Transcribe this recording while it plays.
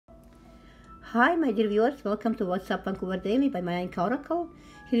Hi, my dear viewers, welcome to WhatsApp Vancouver Daily by my INCA Oracle.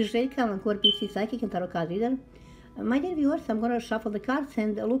 Here is Zeljka, Vancouver BC Psychic and Tarot Card Reader. My dear viewers, I'm going to shuffle the cards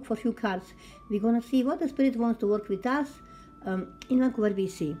and look for a few cards. We're going to see what the Spirit wants to work with us in Vancouver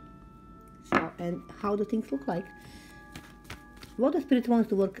BC. So, and how do things look like? What the Spirit wants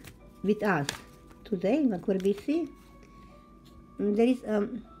to work with us today in Vancouver BC. There is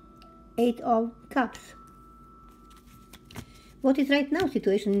 8 of Cups. What is right now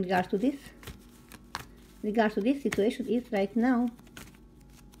situation in regards to this? In regards to this situation is right now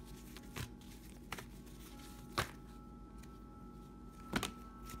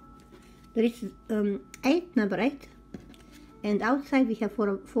there is number 8, and outside we have four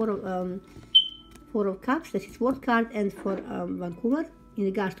of Cups. This is World card, and for Vancouver, in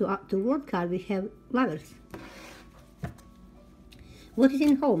regards to World card, we have Lovers. What is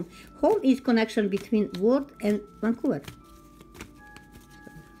in home? Home is connection between World and Vancouver.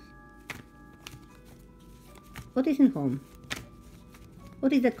 What is in home?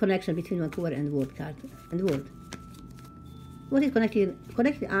 What is that connection between Vancouver and World card and World? What is connecting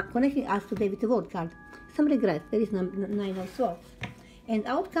us today with the World card? Some regret. There is 9 of Swords. And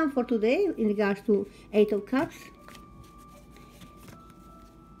outcome for today in regards to 8 of Cups.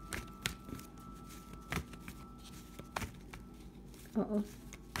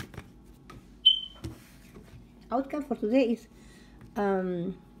 Outcome for today is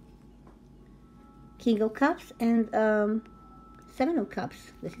King of Cups and 7 of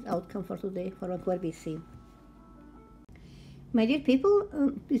Cups. This is outcome for today for Vancouver BC. My dear people,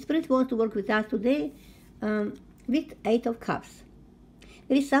 the Spirit wants to work with us today with 8 of Cups.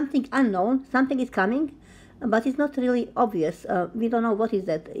 There is something unknown, something is coming, but it's not really obvious. We don't know what is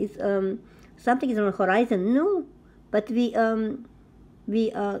that. It's something is on the horizon, no, but we can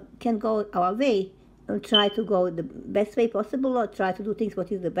go our way. Try to go the best way possible, or try to do things what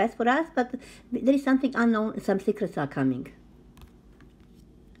is the best for us, but there is something unknown, some secrets are coming.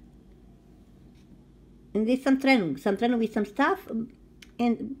 And there's some training with some stuff,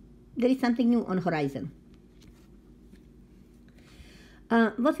 and there is something new on horizon.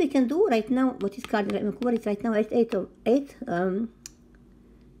 What we can do right now, what is card in Vancouver is right now 8 of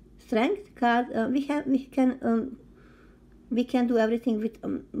Strength card. We can do everything with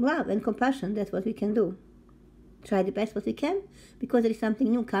love and compassion. That's what we can do. Try the best what we can, because there is something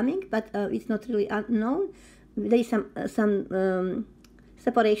new coming, but it's not really unknown. There is some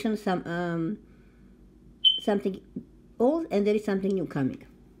separation, something old, and there is something new coming.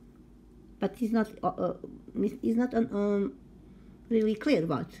 But it's not really clear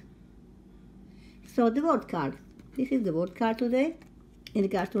what. So the World card. This is the World card today in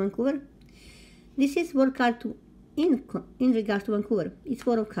regards to Vancouver. This is World card in regards to Vancouver. It's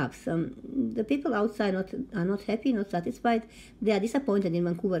 4 of Cups. The people outside are not happy, not satisfied. They are disappointed in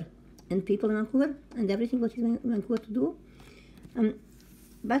Vancouver and people in Vancouver and everything what is in Vancouver to do.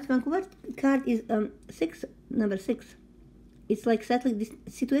 But Vancouver card is number 6. It's like settling. This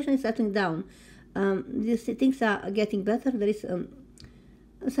situation is settling down. These things are getting better. There is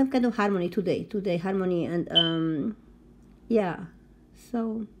some kind of harmony today. Harmony, and yeah.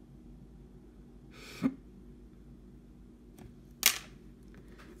 So.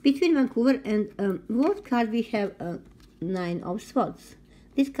 Between Vancouver and World card, we have 9 of Swords.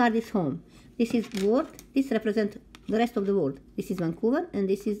 This card is home. This is World. This represents the rest of the world. This is Vancouver, and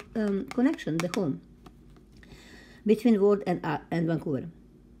this is connection, the home. Between World and Vancouver.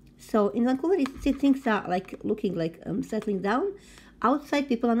 So in Vancouver, things are like looking like settling down. Outside,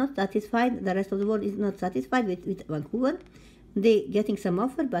 people are not satisfied. The rest of the world is not satisfied with Vancouver. They getting some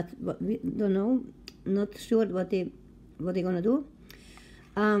offer, but we don't know. Not sure what they're gonna do.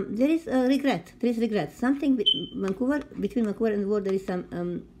 There is regret. There is regret. Something between Vancouver and the world. There is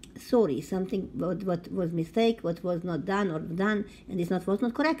some sorry. Something what was mistake, what was not done or done, and was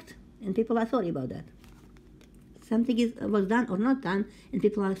not correct, and people are sorry about that. Something was done or not done, and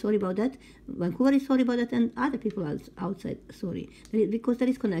people are sorry about that. Vancouver is sorry about that, and other people are outside sorry, because there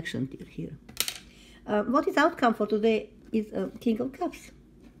is connection here. What is outcome for today is King of Cups.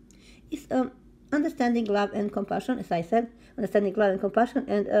 It's understanding, love, and compassion, as I said. Understanding, love, and compassion,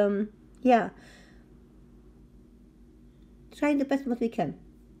 and yeah, trying the best what we can.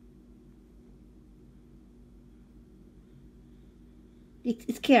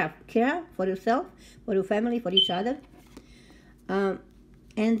 It's care for yourself, for your family, for each other, and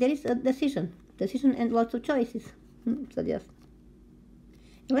there is a decision, and lots of choices. So just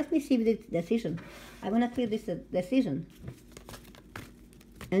let me see this decision. I want to clear this decision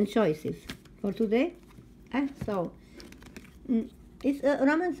and choices for today. So it's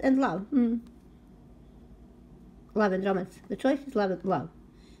romance and love. Love and romance. The choice is love and love.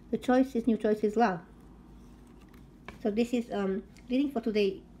 The new choice is love. So this is reading for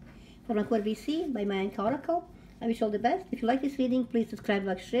today for Vancouver, BC by my INCA Oracle. I wish all the best. If you like this reading, please subscribe,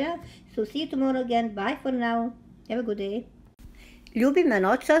 like, share. So see you tomorrow again. Bye for now. Have a good day. Ljubi me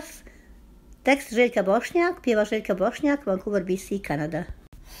noćas. Tekst Zeljka Bosnjak, pjeva Zeljka Bosnjak, Vancouver, BC, Kanada.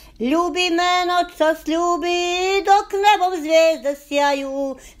 Ljubi me noćas, ljubi, dok nebom zvijezde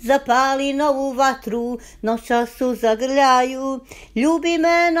sjaju, zapali novu vatru, noćasu zagrljaju. Ljubi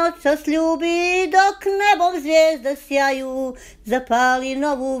me noćas, ljubi, dok nebom zvijezde sjaju, zapali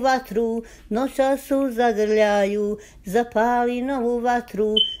novu vatru, noćasu zagrljaju, zapali novu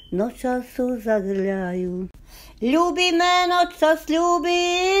vatru, noćasu zagrljaju. Ljubi me noćas,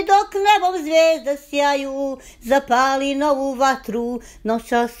 ljubi, dok nebom zvijezde sjaju, zapali novu vatru,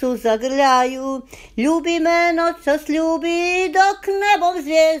 noćasu zagrljaju. Ljubi me noćas, ljubi, dok nebom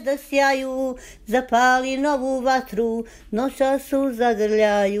zvijezde sjaju, zapali novu vatru, noćasu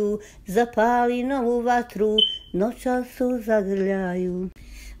zagrljaju, zapali novu vatru, noćasu zagrljaju.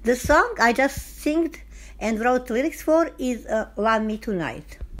 The song I just singed and wrote lyrics for is Love Me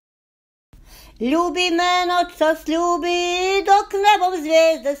Tonight. Ljubi me noćas, ljubi, dok nebom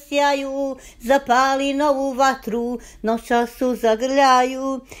zvijezde sjaju, zapali novu vatru, noćasu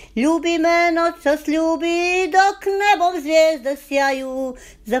zagrljaju. Ljubi me noćas, ljubi, dok nebom zvijezde sjaju,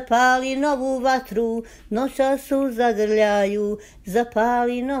 zapali novu vatru, noćasu zagrljaju,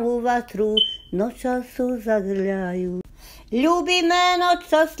 zapali novu vatru, noćasu zagrljaju. Ljubi me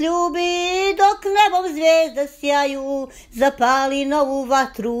noćas, ljubi, dok nebom zvijezde sjaju, zapali novu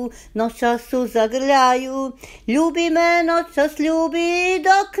vatru, noćasu zagrljaju. Ljubi me noćas, ljubi,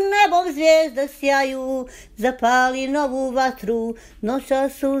 dok nebom zvijezde sjaju, zapali novu vatru,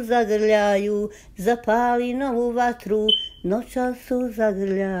 noćasu zagrljaju, zapali novu vatru, noćasu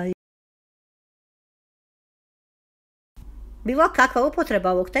zagrljaju. Bilo kakva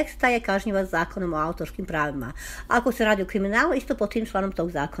upotreba ovog teksta je kažnjiva zakonom o autorskim pravima. Ako se radi o kriminalu, isto pod tim članom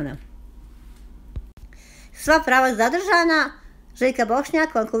tog zakona. Sva prava zadržana. Zeljka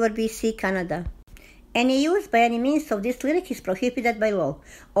Bosnjak, Vancouver, BC, Kanada. Any use by any means of this lyric is prohibited by law.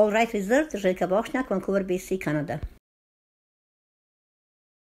 All right reserved. Zeljka Bosnjak, Vancouver, BC, Kanada.